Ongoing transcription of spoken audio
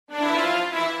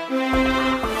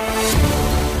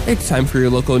It's time for your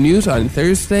local news on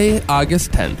Thursday,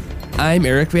 August 10th. I'm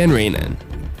Eric Van Rainen.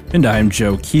 And I'm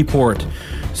Joe Keyport.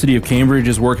 City of Cambridge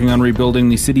is working on rebuilding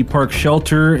the City Park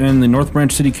shelter, and the North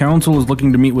Branch City Council is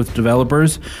looking to meet with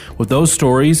developers. With those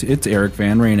stories, it's Eric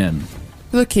Van Rainen.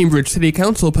 The Cambridge City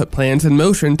Council put plans in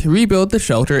motion to rebuild the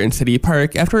shelter in City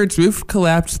Park after its roof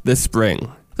collapsed this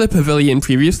spring. The pavilion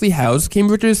previously housed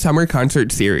Cambridge's summer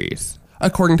concert series.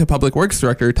 According to Public Works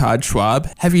Director Todd Schwab,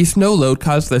 heavy snow load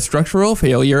caused the structural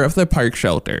failure of the park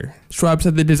shelter. Schwab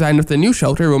said the design of the new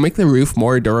shelter will make the roof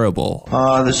more durable.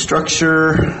 The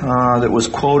structure that was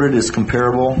quoted is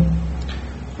comparable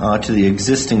to the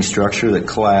existing structure that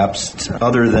collapsed,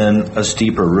 other than a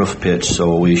steeper roof pitch,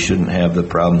 so we shouldn't have the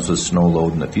problems with snow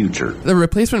load in the future. The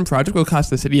replacement project will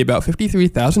cost the city about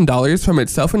 $53,000 from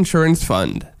its self-insurance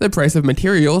fund. The price of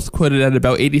materials, quoted at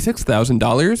about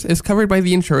 $86,000, is covered by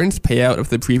the insurance payout of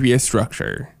the previous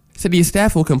structure. City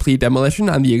staff will complete demolition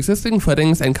on the existing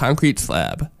footings and concrete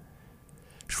slab.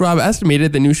 Schwab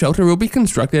estimated the new shelter will be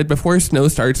constructed before snow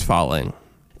starts falling.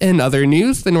 In other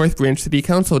news, the North Branch City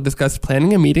Council discussed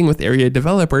planning a meeting with area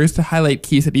developers to highlight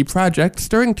key city projects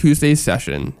during Tuesday's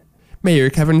session. Mayor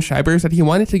Kevin Schreiber said he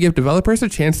wanted to give developers a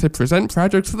chance to present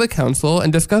projects to the council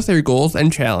and discuss their goals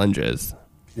and challenges.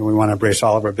 We want to embrace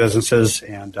all of our businesses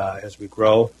and as we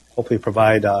grow, hopefully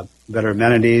provide better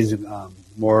amenities,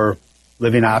 more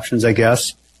living options, I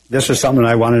guess. This is something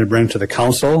I wanted to bring to the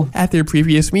council. At their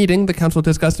previous meeting, the council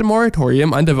discussed a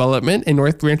moratorium on development in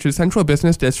North Branch's Central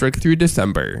Business District through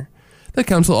December. The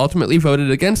council ultimately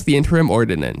voted against the interim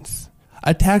ordinance.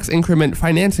 A tax increment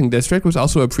financing district was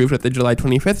also approved at the July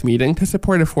 25th meeting to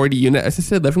support a 40-unit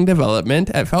assisted living development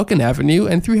at Falcon Avenue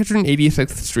and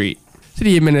 386th Street.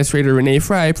 City Administrator Renee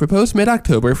Fry proposed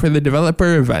mid-October for the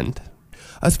developer event.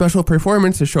 A special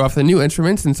performance to show off the new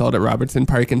instruments installed at Robinson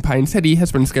Park in Pine City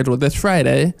has been scheduled this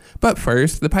Friday, but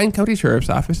first, the Pine County Sheriff's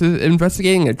Office is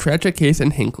investigating a tragic case in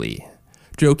Hinckley.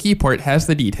 Joe Keyport has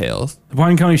the details. The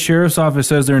Pine County Sheriff's Office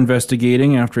says they're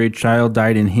investigating after a child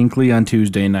died in Hinckley on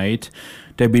Tuesday night.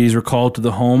 Deputies were called to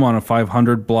the home on a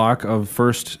 500 block of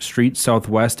 1st Street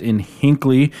Southwest in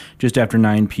Hinckley just after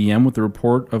 9 p.m. with a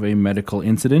report of a medical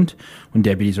incident. When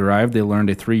deputies arrived, they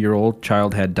learned a 3-year-old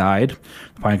child had died.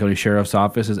 The Pine County Sheriff's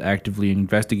Office is actively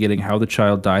investigating how the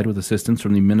child died with assistance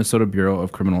from the Minnesota Bureau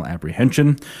of Criminal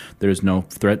Apprehension. There is no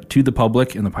threat to the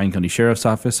public, and the Pine County Sheriff's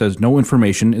Office says no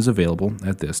information is available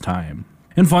at this time.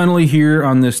 And finally, here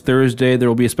on this Thursday, there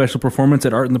will be a special performance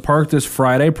at Art in the Park this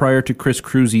Friday prior to Chris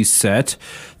Cruzy's set.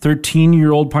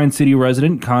 13-year-old Pine City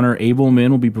resident Connor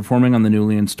Abelman will be performing on the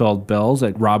newly installed bells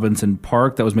at Robinson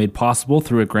Park that was made possible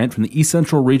through a grant from the East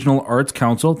Central Regional Arts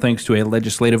Council thanks to a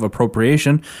legislative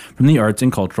appropriation from the Arts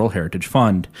and Cultural Heritage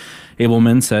Fund.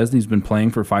 Abelman says he's been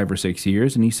playing for 5 or 6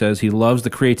 years, and he says he loves the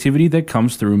creativity that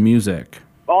comes through music.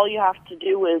 All you have to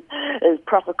do is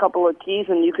press a couple of keys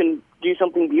and you can do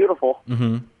something beautiful.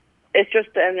 Mm-hmm. It's just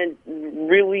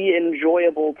really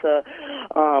enjoyable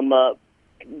to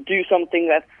do something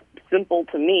that's simple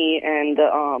to me and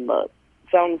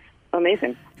sounds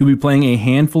amazing. He'll be playing a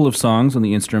handful of songs on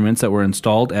the instruments that were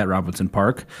installed at Robinson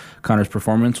Park. Connor's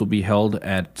performance will be held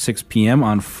at 6 p.m.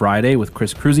 on Friday with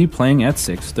Chris Cruzy playing at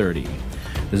 6:30.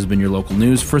 This has been your local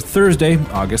news for Thursday,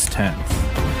 August 10th.